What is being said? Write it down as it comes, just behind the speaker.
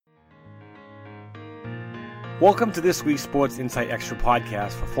Welcome to this week's Sports Insight Extra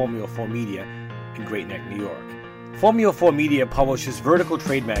podcast for Formula 4 Media in Great Neck, New York. Formula 4 Media publishes vertical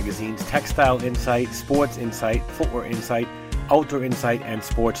trade magazines Textile Insight, Sports Insight, Footwear Insight, Outdoor Insight, and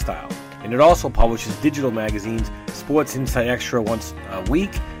Sports Style. And it also publishes digital magazines Sports Insight Extra once a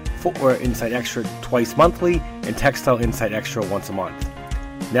week, Footwear Insight Extra twice monthly, and Textile Insight Extra once a month.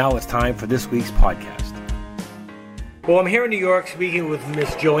 Now it's time for this week's podcast. Well, I'm here in New York speaking with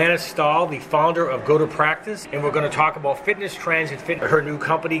Ms. Joanna Stahl, the founder of Go to Practice, and we're going to talk about fitness trends and her new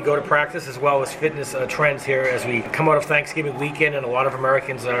company, Go to Practice, as well as fitness trends here as we come out of Thanksgiving weekend, and a lot of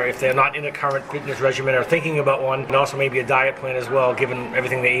Americans are, if they're not in a current fitness regimen, are thinking about one, and also maybe a diet plan as well, given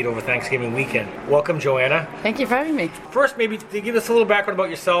everything they ate over Thanksgiving weekend. Welcome, Joanna. Thank you for having me. First, maybe to give us a little background about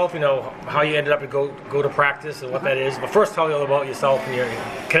yourself, how you ended up at Go to Practice and what that is, but first tell me a little about yourself and your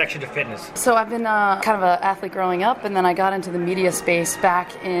connection to fitness. So I've been kind of an athlete growing up, and then I got into the media space back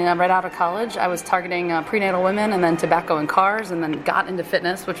right out of college. I was targeting prenatal women and then tobacco and cars, and then got into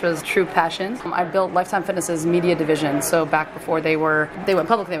fitness, which was true passion. I built Lifetime Fitness's media division, so back before they went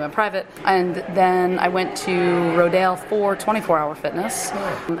public, they went private, and then I went to Rodale for 24-hour fitness,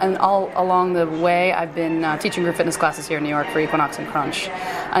 and all along the way I've been teaching group fitness classes here in New York for Equinox and Crunch,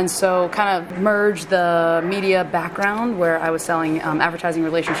 and so kind of merged the media background where I was selling advertising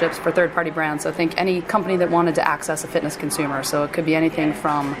relationships for third-party brands, so think any company that wanted to access a fitness consumer. So it could be anything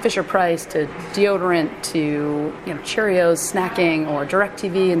from Fisher-Price to deodorant to Cheerios snacking or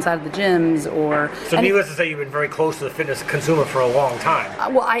DirecTV inside of the gyms or... So needless to say, you've been very close to the fitness consumer for a long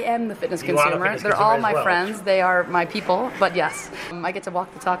time. Well, I am the fitness consumer. They're all my friends. They are my people. But yes, I get to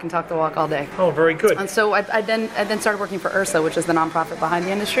walk the talk and talk the walk all day. Oh, very good. And so I then started working for IHRSA, which is the nonprofit behind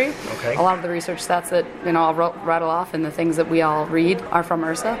the industry. Okay. A lot of the research stats that I'll rattle off and the things that we all read are from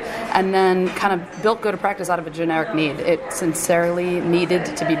IHRSA. And then kind of built Go to Practice out of a generic need. It sincerely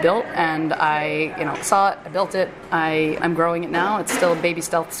needed to be built, and I saw it, I built it, I'm growing it now. It's still a baby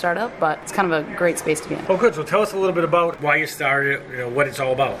stealth startup, but it's kind of a great space to be in. Oh, good. So tell us a little bit about why you started it, what it's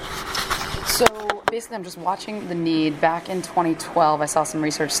all about. So basically, I'm just watching the need. Back in 2012, I saw some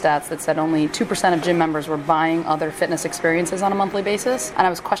research stats that said only 2% of gym members were buying other fitness experiences on a monthly basis. And I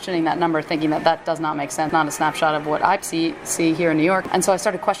was questioning that number, thinking that does not make sense, not a snapshot of what I see here in New York. And so I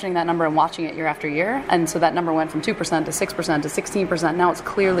started questioning that number and watching it year after year. And so that number went from 2% to 6% to 16%. Now it's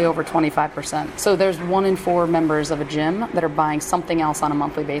clearly over 25%. So there's 1 in 4 members of a gym that are buying something else on a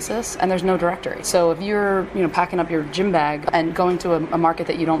monthly basis, and there's no directory. So if you're packing up your gym bag and going to a market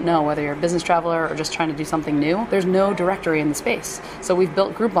that you don't know, whether you're a business traveler or just trying to do something new, there's no directory in the space. So we've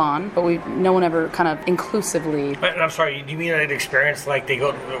built Groupon, but no one ever kind of inclusively... And I'm sorry, do you mean an experience like they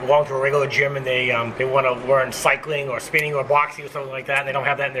walk to a regular gym and they want to learn cycling or spinning or boxing or something like that, and they don't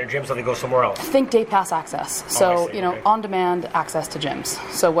have that in their gym, so they go somewhere else? Think day pass access. So, okay. On-demand access to gyms.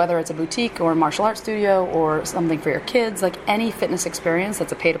 So whether it's a boutique or a martial arts studio or something for your kids, like any fitness experience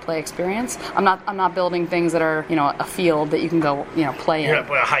that's a pay-to-play experience. I'm not building things that are, a field that you can go, play in. You're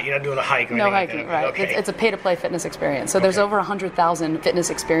not doing a hike or no anything hiking, like that. right. Okay. It's a pay-to-play fitness experience. So there's over 100,000 fitness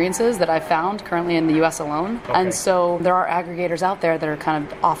experiences that I've found currently in the U.S. alone. Okay. And so there are aggregators out there that are kind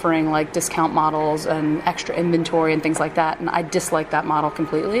of offering like discount models and extra inventory and things like that. And I dislike that model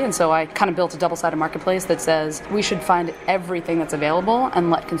completely. And so I kind of built a double-sided marketplace that says we should find everything that's available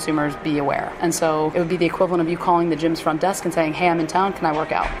and let consumers be aware. And so it would be the equivalent of you calling the gym's front desk and saying, hey, I'm in town, can I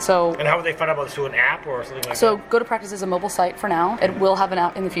work out? And how would they find out about this? Through an app or something like that? So Go to Practice is a mobile site for now. It will have an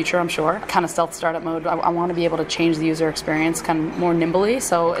app in the future, I'm sure. Kind of stealth startup mode. I want to be able to change the user experience kind of more nimbly.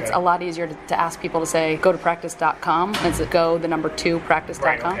 So It's a lot easier to ask people to say go to practice.com. It's go, the number 2, practice.com.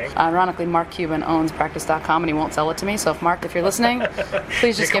 Right, okay. Ironically, Mark Cuban owns practice.com and he won't sell it to me. So Mark, if you're listening,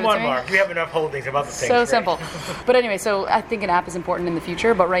 please just give it to me. Come on, Mark. You have enough holdings about the thing. So simple. But anyway, so I think an app is important in the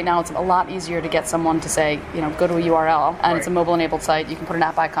future, but right now it's a lot easier to get someone to say, go to a URL, and It's a mobile-enabled site. You can put an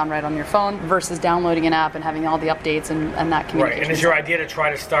app icon right on your phone versus downloading an app and having all the updates and that communication. Right, and is your idea to try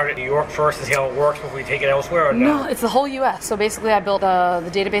to start at New York first and see how it works before you take it elsewhere, or no? No, it's the whole U.S. So basically I built the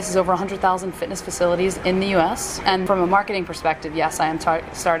database is over 100,000 fitness facilities in the U.S. And from a marketing perspective, yes, I am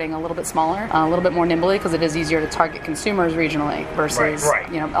starting a little bit smaller, a little bit more nimbly, because it is easier to target consumers regionally versus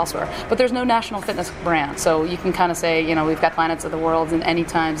elsewhere. But there's no national fitness brand. So you can kind of say, we've got Planets of the World and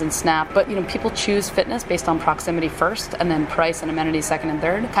Anytimes and Snap. But, people choose fitness based on proximity first and then price and amenities second and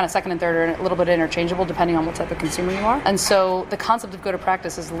third. Kind of second and third are a little bit interchangeable depending on what type of consumer you are. And so the concept of Go to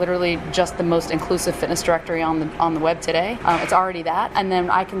Practice is literally just the most inclusive fitness directory on the web today. It's already that. And then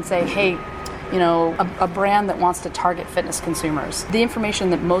I can say, hey, a brand that wants to target fitness consumers. The information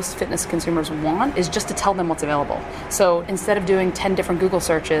that most fitness consumers want is just to tell them what's available. So instead of doing 10 different Google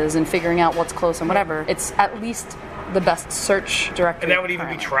searches and figuring out what's close and whatever, it's at least the best search directory. And that would even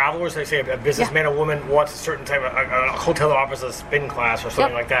be travelers. They say a businessman or woman wants a certain type of a hotel offers a spin class or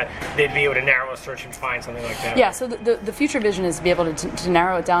something like that. They'd be able to narrow a search and find something like that. Yeah. So the future vision is to be able to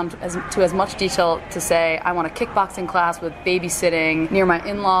narrow it down to as much detail to say I want a kickboxing class with babysitting near my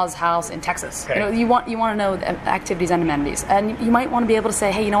in-laws' house in Texas. Okay. You want to know the activities and amenities, and you might want to be able to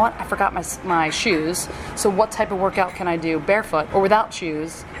say, hey, you know what? I forgot my shoes. So what type of workout can I do barefoot or without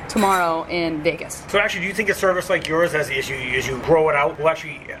shoes tomorrow in Vegas? So actually, do you think a service like yours, as you grow it out, will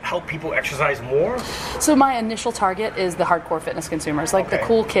actually help people exercise more? So my initial target is the hardcore fitness consumers, like the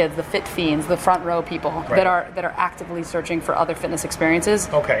cool kids, the fit fiends, the front row people that are actively searching for other fitness experiences.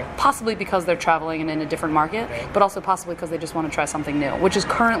 Okay. Possibly because they're traveling and in a different market, but also possibly because they just want to try something new, which is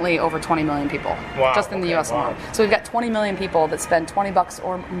currently over 20 million people just in the U.S. alone. So we've got 20 million people that spend $20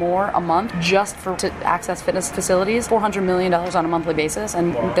 or more a month just to access fitness facilities, $400 million on a monthly basis,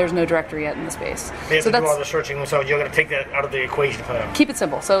 and there's no directory yet in the space. They have to do all the searching, so you're going to take that out of the equation for them. Keep it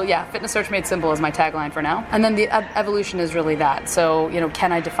simple. So yeah, fitness search made simple is my tagline for now. And then the evolution is really that. So,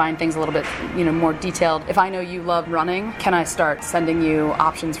 can I define things a little bit, more detailed? If I know you love running, can I start sending you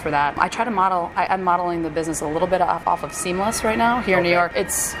options for that? I try to I'm modeling the business a little bit off of Seamless right now here in New York.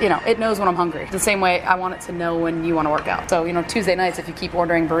 It's, it knows when I'm hungry. The same way I want it to know when you want to work out. So, Tuesday nights, if you keep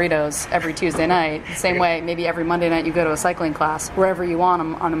ordering burritos every Tuesday night, the same way maybe every Monday night you go to a cycling class, wherever you want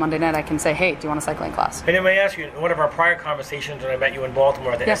on a Monday night, I can say, hey, do you want a cycling class? And then I ask you, in one of our prior conversations when I met you in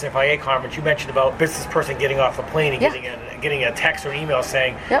Baltimore at the SFIA conference, you mentioned about a business person getting off the plane and getting a text or email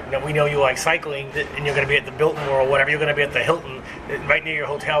saying, we know you like cycling, and you're going to be at the Biltmore or whatever, you're going to be at the Hilton, right near your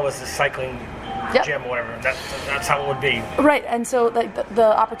hotel was this cycling gym or whatever. That's how it would be. Right, and so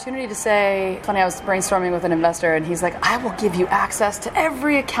the opportunity to say, funny, I was brainstorming with an investor, and he's like, I will give you access to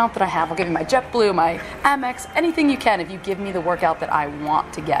every account that I have. I'll give you my JetBlue, my Amex, anything you can if you give me the workout that I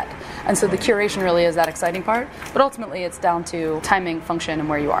want to get. And so the curation really is that exciting part, but ultimately it's down to timing, function, and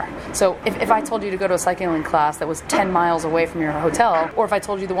where you are. So if I told you to go to a cycling class that was 10 miles away from your hotel, or if I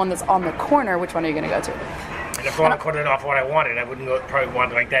told you the one that's on the corner, which one are you going to go to? And if I want to cut it off what I wanted, I wouldn't probably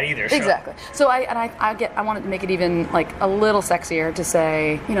want it like that either. So. Exactly. So I wanted to make it even like a little sexier to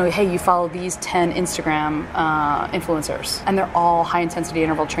say, hey, you follow these 10 Instagram influencers, and they're all high intensity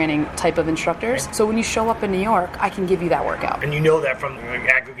interval training type of instructors. So when you show up in New York, I can give you that workout. And you know that from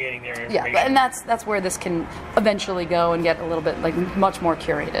aggregating their information. Yeah, and that's where this can eventually go and get a little bit much more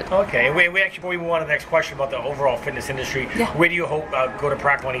curated. Okay. We actually, before we move on to the next question about the overall fitness industry, where do you hope go to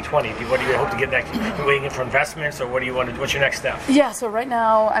Prac 2020? What do you hope to get next? Are you waiting for investments, or what do you want to? What's your next step? Yeah. So right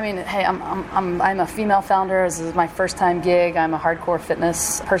now, hey, I'm a female founder. This is my first time gig. I'm a hardcore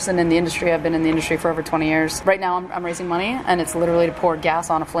fitness person in the industry. I've been in the industry for over 20 years. Right now, I'm raising money, and it's literally to pour gas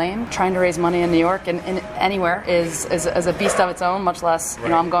on a flame. Trying to raise money in New York and anywhere is a beast of its own. Much less,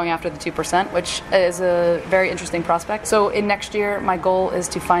 I'm going after the 2%, which is a very interesting prospect. So in next year, my goal is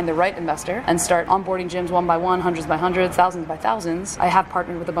to find the right investor and start onboarding gyms one by one, hundreds by hundreds, thousands by thousands. I have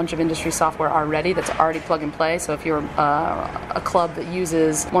partnered with a bunch of industry software already that's already plug and play. So if you're a club that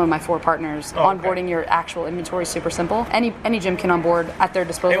uses one of my 4 partners, onboarding your actual inventory is super simple. Any gym can onboard at their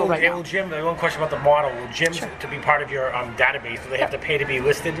disposal right now. One question about the model. Will gyms to be part of your database, do they have to pay to be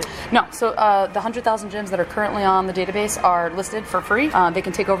listed? No. So the 100,000 gyms that are currently on the database are listed for free. They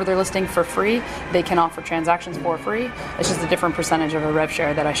can take over their listing for free. They can offer transactions for free. It's just a different percentage of a rev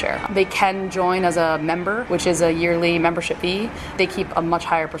share that I share. They can join as a member, which is a yearly membership fee. They keep a much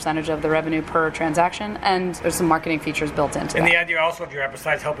higher percentage of the revenue per transaction, and there's some marketing features built into and that. The idea also of your app,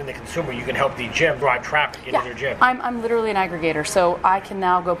 besides helping the consumer, you can help the gym drive traffic into their gym. I'm literally an aggregator, so I can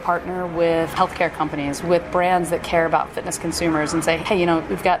now go partner with healthcare companies, with brands that care about fitness consumers, and say, hey,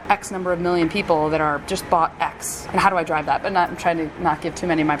 we've got X number of million people that are just bought X, and how do I drive that? But I'm trying to not give too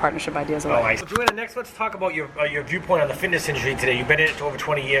many of my partnership ideas away. I see. Joanna, next let's talk about your viewpoint on the fitness industry today. You've been in it for over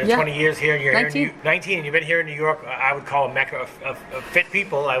 20 years. 20 years here, and you're 19, and you've been here in New York. I would call a mecca of fit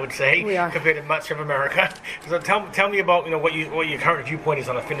people, I would say, compared to much of America. So tell me about what your current viewpoint is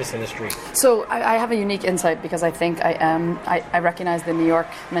on the fitness industry. So I have a unique insight because I think I recognize the New York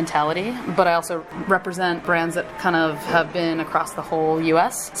mentality, but I also represent brands that kind of have been across the whole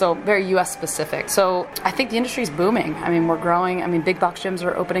U.S., so very U.S. specific. So I think the industry is booming. I mean, we're growing. I mean, big box gyms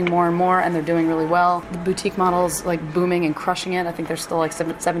are opening more and more, and they're doing really well. The boutique models booming and crushing it. I think there's still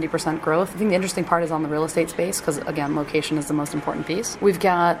 70% growth. I think the interesting part is on the real estate space because, again, location is the most important piece. We've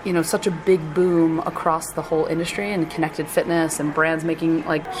got, such a big boom across across the whole industry and connected fitness and brands making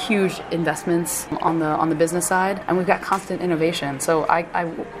like huge investments on the business side, and we've got constant innovation. So I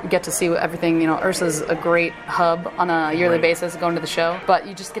get to see everything. IHRSA's a great hub on a yearly basis going to the show, but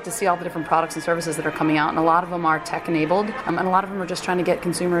you just get to see all the different products and services that are coming out, and a lot of them are tech enabled, and a lot of them are just trying to get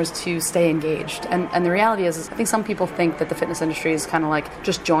consumers to stay engaged. And the reality is I think some people think that the fitness industry is kind of like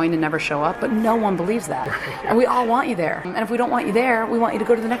just join and never show up, but no one believes that. And we all want you there. And if we don't want you there, we want you to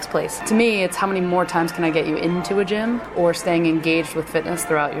go to the next place. To me, it's how many more times can I get you into a gym or staying engaged with fitness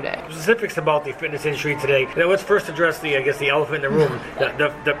throughout your day. Specifics about the fitness industry today. Let's first address the elephant in the room,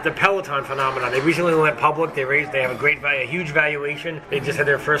 the Peloton phenomenon. They recently went public. They have a huge valuation. They just had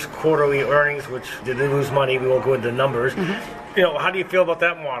their first quarterly earnings, which did they lose money? We won't go into the numbers. How do you feel about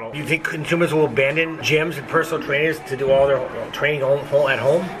that model? Do you think consumers will abandon gyms and personal trainers to do all their training at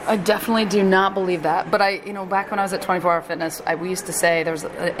home? I definitely do not believe that. But back when I was at 24 Hour Fitness, we used to say there was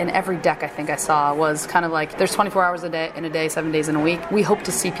in every deck I think I saw was kind of like there's 24 hours in a day, 7 days in a week. We hope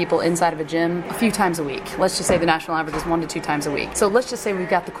to see people inside of a gym a few times a week. Let's just say the national average is 1 to 2 times a week. So let's just say we've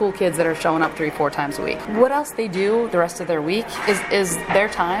got the cool kids that are showing up 3-4 times a week. What else they do the rest of their week is their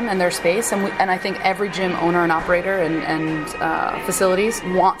time and their space. And I think every gym owner and operator and facilities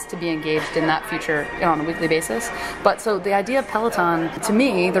wants to be engaged in that future on a weekly basis. But so the idea of Peloton, to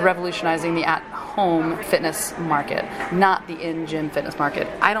me, they're revolutionizing the at-home fitness market, not the in-gym fitness market.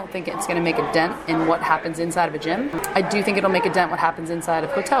 I don't think it's going to make a dent in what happens inside of a gym. I do think it'll make a dent what happens inside of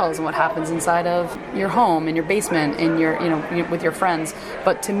hotels and what happens inside of your home, in your basement, in your with your friends.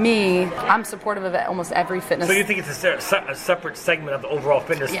 But to me, I'm supportive of almost every fitness. So you think it's a separate segment of the overall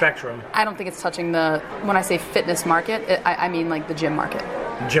fitness spectrum? I don't think it's touching when I say fitness market, I mean like the gym market.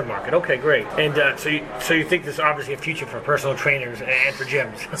 Gym market. Okay, great. And so you think there's obviously a future for personal trainers and for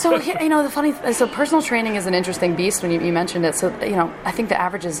gyms? So so personal training is an interesting beast when you mentioned it. So I think the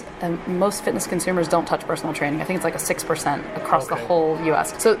average is most fitness consumers don't touch personal training. I think it's like a 6% across the whole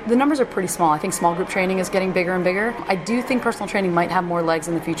U.S. So the numbers are pretty small. I think small group training is getting bigger and bigger. I do think personal training might have more legs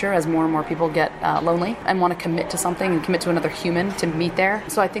in the future as more and more people get lonely and want to commit to something and commit to another human to meet there.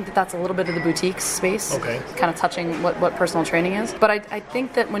 So I think that's a little bit of the boutique space, kind of touching what personal training is. But I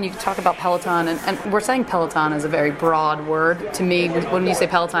think that when you talk about Peloton, and we're saying Peloton is a very broad word. To me, when you say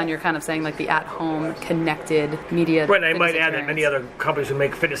Peloton, you're kind of saying like the at-home connected media. Right, and I might add that many other companies who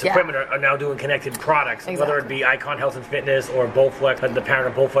make fitness equipment are now doing connected products, whether it be Icon Health and Fitness or Bowflex, the parent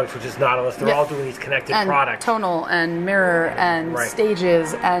of Bowflex, which is Nautilus. They're all doing these connected products. Tonal and Mirror and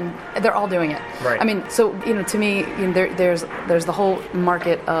Stages, and they're all doing it. Right. I mean, so to me, there's the whole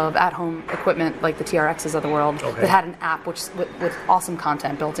market of at-home equipment like the TRXs of the world that had an app with awesome content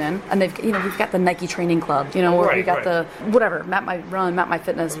built in, and we've got the Nike Training Club, where we got the whatever Map My Run, Map My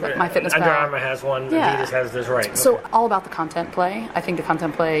Fitness, My Fitness Pal. Under Armour has one. Adidas has this. Right. So all about the content play. I think the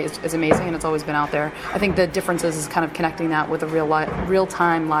content play is amazing, and it's always been out there. I think the difference is kind of connecting that with a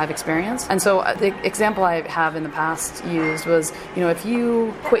real-time live experience. And so the example I have in the past used was, if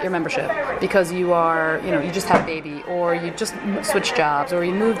you quit your membership because you are, you just had a baby, or you just switched jobs, or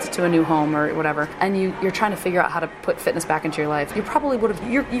you moved to a new home or whatever, and you're trying to figure out how to put fitness back into your life, you probably would have.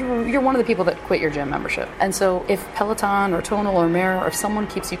 You're one of the people that quit your gym membership. And so if Peloton or Tonal or Mirror, or if someone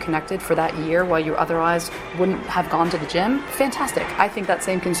keeps you connected for that year while you otherwise wouldn't have gone to the gym, fantastic. I think that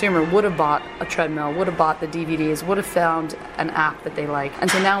same consumer would have bought a treadmill, would have bought the DVDs, would have found an app that they like.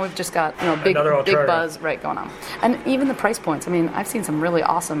 And so now we've just got big buzz going on. And even the price points. I mean, I've seen some really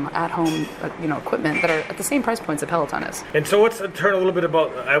awesome at-home equipment that are at the same price points that Peloton is. And so let's turn a little bit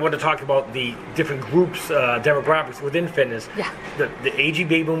about. I want to talk about the different groups, demographics within fitness. Yeah. The aging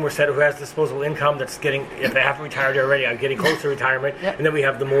baby boomer set who has disposable income that's getting, if they haven't retired already, are getting close to retirement. Yep. And then we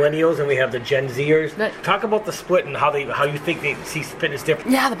have the millennials and we have the Gen Zers. Talk about the split and how you think they see fitness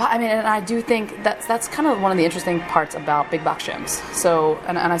different. Yeah, and I do think that's kind of one of the interesting parts about big box gyms. So,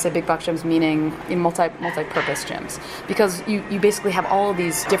 and I say big box gyms meaning multi-purpose gyms, because you basically have all of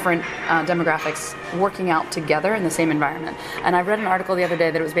these different demographics working out together in the same environment. And I read an article the other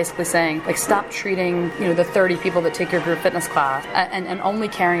day that it was basically saying, like, stop treating the 30 people that take your group fitness class and only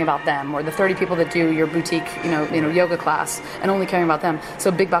caring about them, or the 30 people that do your boutique yoga class and only caring about them.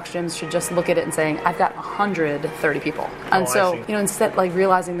 So big box gyms should just look at it and saying, I've got 130 people. And instead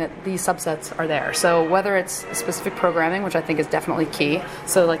realizing that these subsets are there. So whether it's specific programming, which I think is definitely key,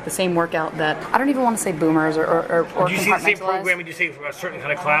 so like the same workout that, I don't even want to say boomers or do you see the same programming, do you say for a certain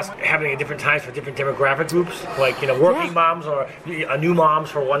kind of class happening at different times for different demographic groups? Like, working moms or new moms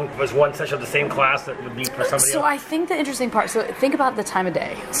for one session of the same class that would be for somebody else? So I think the interesting part, so think about about the time of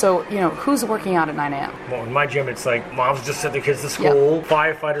day. So, who's working out at 9 a.m.? Well, in my gym, it's like moms just send their kids to school,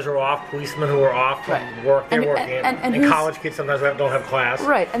 firefighters are off, policemen who are off from work, they're working, and college kids sometimes don't have class.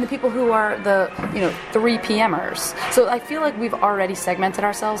 Right, and the people who are the 3 p.m.ers. So I feel like we've already segmented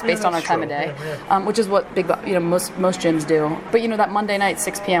ourselves based on our time of day, which is what most gyms do. But that Monday night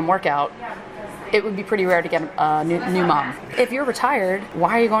 6 p.m. workout, it would be pretty rare to get a new mom. If you're retired,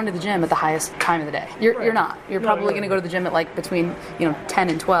 why are you going to the gym at the highest time of the day? You're not. You're probably going to go to the gym at like between 10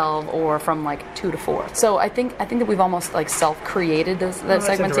 and 12, or from like 2 to 4. So I think that we've almost like self-created those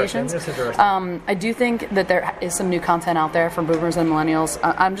segmentations. That's interesting. I do think that there is some new content out there for boomers and millennials.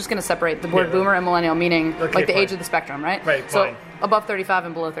 I'm just going to separate the word boomer and millennial, meaning like the age of the spectrum, right? Right. So fine. Above 35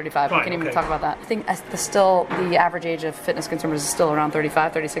 and below 35. Fine, we can even talk about that. I think the average age of fitness consumers is still around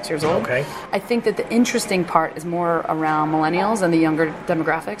 35, 36 years old. Okay. I think that the interesting part is more around millennials and the younger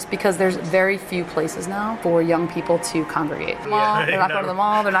demographics, because there's very few places now for young people to congregate. They're not going to the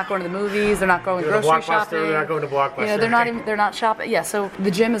mall, they're not going to the movies, they're not going grocery shopping. They're not going to Blockbuster. They're not shopping. Yeah, so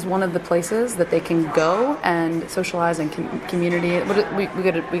the gym is one of the places that they can go and socialize and community. We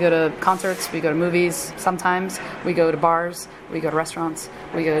go to concerts, we go to movies sometimes, we go to bars, we go to restaurants,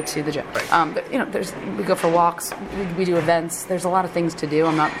 we go to the gym. We go for walks, we do events. There's a lot of things to do.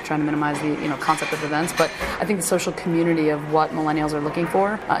 I'm not trying to minimize the concept of events, but I think the social community of what millennials are looking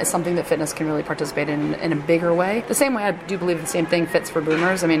for is something that fitness can really participate in a bigger way. The same way I do believe the same thing fits for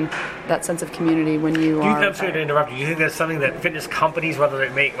boomers. I mean, that sense of community when you are... I'm sorry to interrupt you. Do you think that's something that fitness companies, whether they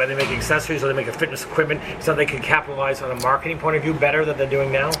make accessories or they make a fitness equipment, so they can capitalize on a marketing point of view better than they're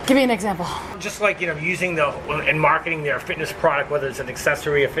doing now? Give me an example. Just like, using and marketing their fitness product, whether it's an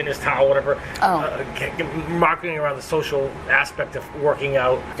accessory, a fitness towel, whatever, marketing around the social aspect of working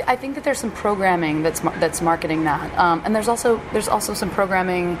out. I think that there's some programming that's marketing that, and there's also some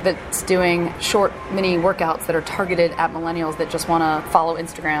programming that's doing short mini workouts that are targeted at millennials that just want to follow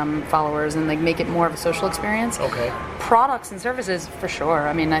Instagram followers and like make it more of a social experience. Okay. Products and services for sure.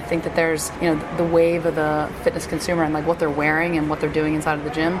 I mean, I think that there's the wave of the fitness consumer and like what they're wearing and what they're doing inside of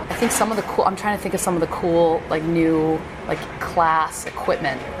the gym. I think I'm trying to think of some of the cool like new like class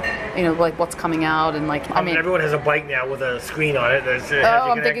equipment, like what's coming out, and like I mean everyone has a bike now with a screen on it.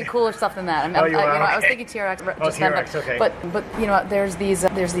 I'm thinking cooler stuff than that. I was thinking TRX just then, okay. But there's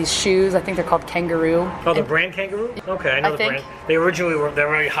these shoes. I think they're called Kangaroo. Oh, the brand Kangaroo? Okay, I know the brand. They originally they're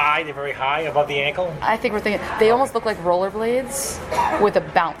very high. They're very high above the ankle. I think we're thinking they almost look like rollerblades with a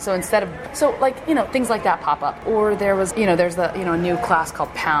bounce. So things like that pop up. Or there's a new class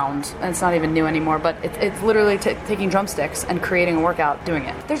called Pound, and it's not even new anymore, but it's literally taking drumsticks and creating a workout doing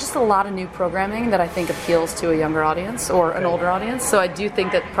it. There's just a lot of new programming that I think appeals to a younger audience or an older audience. So I do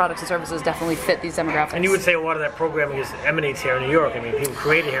think that products and services definitely fit these demographics. And you would say a lot of that programming emanates here in New York. I mean, people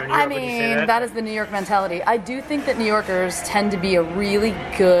create it here in New York. Would you say that? That is the New York mentality. I do think that New Yorkers tend to be a really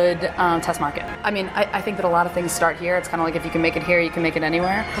good test market. I mean, I think that a lot of things start here. It's kind of like if you can make it here, you can make it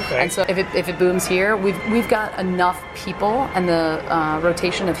anywhere. Okay. And so if it booms here, we've got enough people and the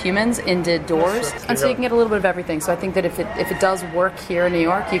rotation of humans into doors, and so you can get a little bit of everything. So I think that if it does work here in New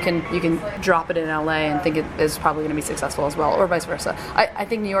York, you can drop it in LA and think it is probably going to be successful as well, or vice versa. I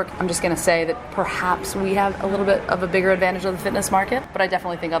think New York, I'm just going to say that perhaps we have a little bit of a bigger advantage of the fitness market, but I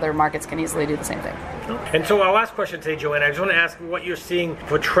definitely think other markets can easily do the same thing. And so our last question today, Joanna, I just want to ask what you're seeing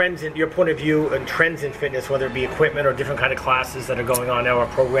for trends in your point of view and trends in fitness, whether it be equipment or different kind of classes that are going on now, or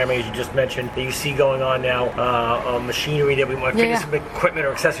programming, as you just mentioned, that you see going on now, machinery that we might, fitness equipment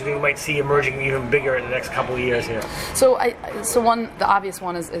or accessories that we might see emerging even bigger in the next couple of years here. So the obvious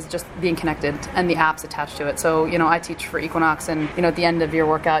one is just being connected and the apps attached to it. So, I teach for Equinox, and, at the end of your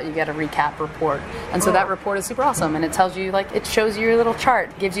workout, you get a recap report. And so that report is super awesome, and it tells you, it shows you your little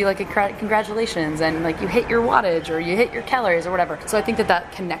chart, gives you, a congratulations, and, you hit your wattage, or you hit your calories, or whatever. So I think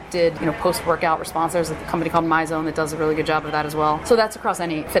that connected, post-workout response, there's a company called MyZone that does a really good job of that as well. So that's across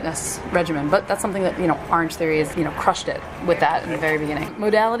any fitness regimen, but that's something that, Orange Theory has, crushed it with that in the very beginning.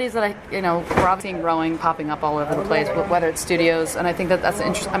 Modalities that we're obviously seeing rowing popping up all over the place, whether it's studios, and I think that's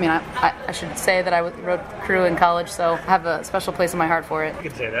interesting. I mean, I should say that I rode crew in college, so I have a special place in my heart for it. You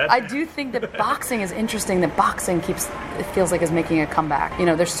can say that. I do think that boxing is interesting, that boxing it feels like is making a comeback.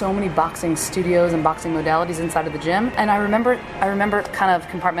 There's so many boxing studios and boxing modalities inside of the gym, and I remember kind of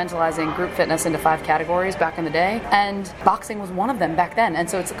compartmentalizing group fitness into 5 categories back in the day, and boxing was one of them back then, and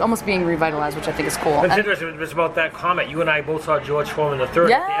so it's almost being revitalized, which I think is cool. It's interesting, it was about that comment. You and I both saw George Foreman III at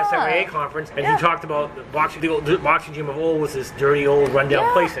the SMAA conference, and he talked about the boxing gym of old was this dirty old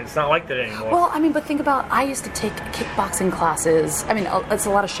rundown place, and it's not like that anymore. Well, I mean, but think about, I used to take kickboxing classes. I mean, it's a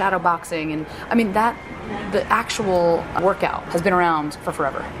lot of shadow boxing, and I mean the actual workout has been around for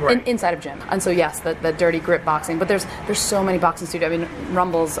forever inside of gym. And so yes, that dirty grip boxing. But there's so many boxing studios. I mean,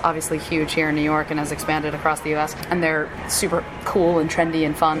 Rumble's obviously huge here in New York and has expanded across the U.S. and they're super cool and trendy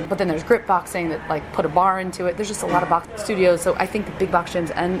and fun. But then there's grip boxing that like put a bar into it. There's just a lot of boxing studios. So I think the big box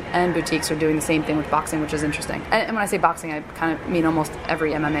gyms and boutiques are doing the same thing with boxing, which is interesting. And when I say boxing, I kind of mean almost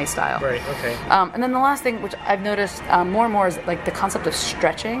every MMA style. Right. Okay. And then the last thing, which I've noticed more and more, is like the concept of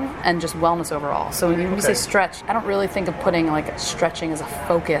stretching and just wellness overall. So when we say stretch, I don't really think of putting like stretching as a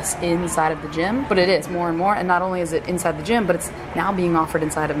focus inside of the gym, but it is more and more. And not only is it inside the gym, but it's now being offered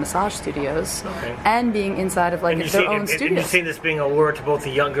inside of massage studios and being inside of like their own studios. And you see this being a lure to both the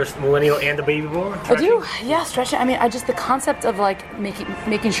youngest millennial and the baby boomer? I do, yeah, stretching. I mean, the concept of like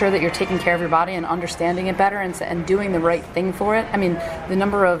making sure that you're taking care of your body and understanding it better and doing the right thing for it. I mean, the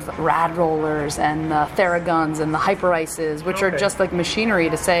number of rad rollers and the Theraguns and the Hyper Ices, which are just like machinery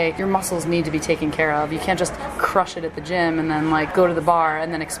to say your muscles need to be taken care of. You can't just crush it at the gym and then like go to the bar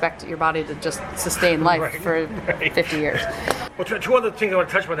and then expect your body to just sustain life for 50 years. Well, two other things I want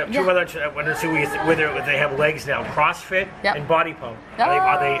to touch on that. Two other, I want to see whether they have legs now. CrossFit and Body Pump.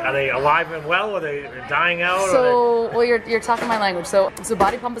 Are they alive and well? Are they dying out? So, you're talking my language. So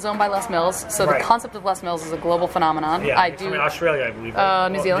Body Pump is owned by Les Mills. So the concept of Les Mills is a global phenomenon. Yeah, it's from Australia, I believe.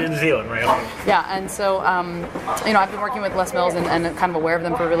 New Zealand. New Zealand, right? Okay. Yeah, and so I've been working with Les Mills and kind of aware of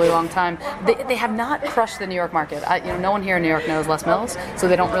them for a really long time. They have not crushed the New York market. No one here in New York knows Les Mills, so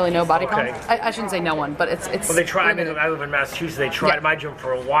they don't really know Body Pump. I shouldn't say no one, but it's. Well, they tried. I mean, I live in Massachusetts. They tried at my gym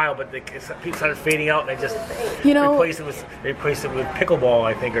for a while, but people started fading out, and they just replaced it with pickleball,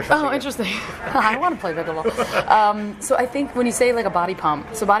 I think, or something. Oh, interesting. I want to play pickleball. So I think when you say like a body pump,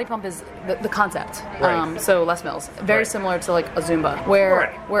 so body pump is the concept. Right. So Les Mills, very similar to like a Zumba,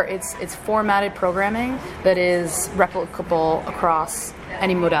 where it's formatted programming that is replicable across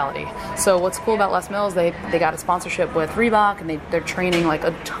any modality. So what's cool about Les Mills, they got a sponsorship with Reebok, and they're training like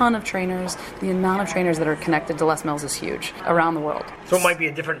a ton of trainers. The amount of trainers that are connected to Les Mills is huge around the world. So it might be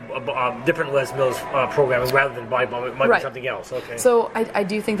a different Les Mills programming rather than Body Pump. It might be something else. Okay. So I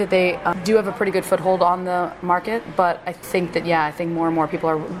do think that they do have a pretty good foothold on the market, but I think that I think more and more people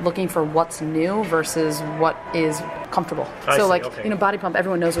are looking for what's new versus what is comfortable. Body Pump,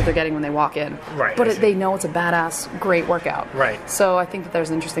 everyone knows what they're getting when they walk in. Right. But they know it's a badass, great workout. Right. So I think that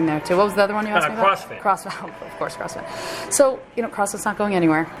there's interesting there too. What was the other one you asked me about? CrossFit. CrossFit, of course, CrossFit. So, CrossFit's not going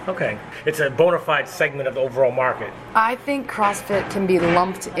anywhere. Okay. It's a bona fide segment of the overall market. I think CrossFit can be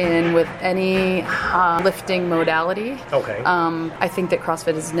lumped in with any lifting modality. Okay. I think that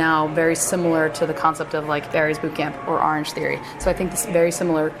CrossFit is now very similar to the concept of like Barry's Bootcamp or Orange Theory. So I think this very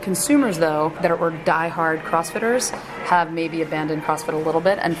similar. Consumers, though, that are die-hard CrossFitters have maybe abandoned CrossFit a little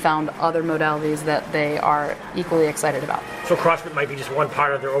bit and found other modalities that they are equally excited about. So CrossFit might be just one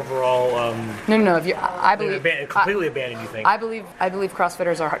part of their overall. No. I believe completely abandoned. You think? I believe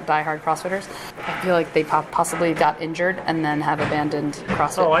CrossFitters are die-hard CrossFitters. I feel like they possibly got injured and then have abandoned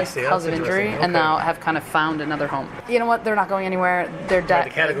CrossFit. Oh, I see. Because of injury, and now have kind of found another home. You know what? They're not going anywhere. They're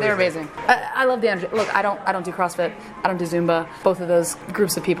they're amazing. I love the energy. Look, I don't do CrossFit. I don't do Zumba. Both of those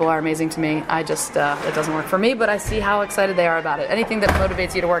groups of people are amazing to me. I just it doesn't work for me, but I see how excited they are about it. Anything that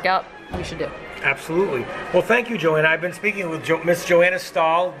motivates you to work out, you should do. Absolutely. Well, thank you, Joanna. I've been speaking with Miss Joanna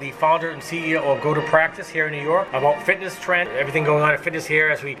Stahl, the founder and CEO of Go to Practice here in New York, about fitness trend, everything going on in fitness here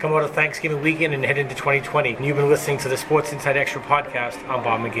as we come out of Thanksgiving weekend and head into 2020. And you've been listening to the Sports Insight Extra podcast. I'm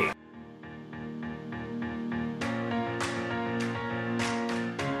Bob McGee.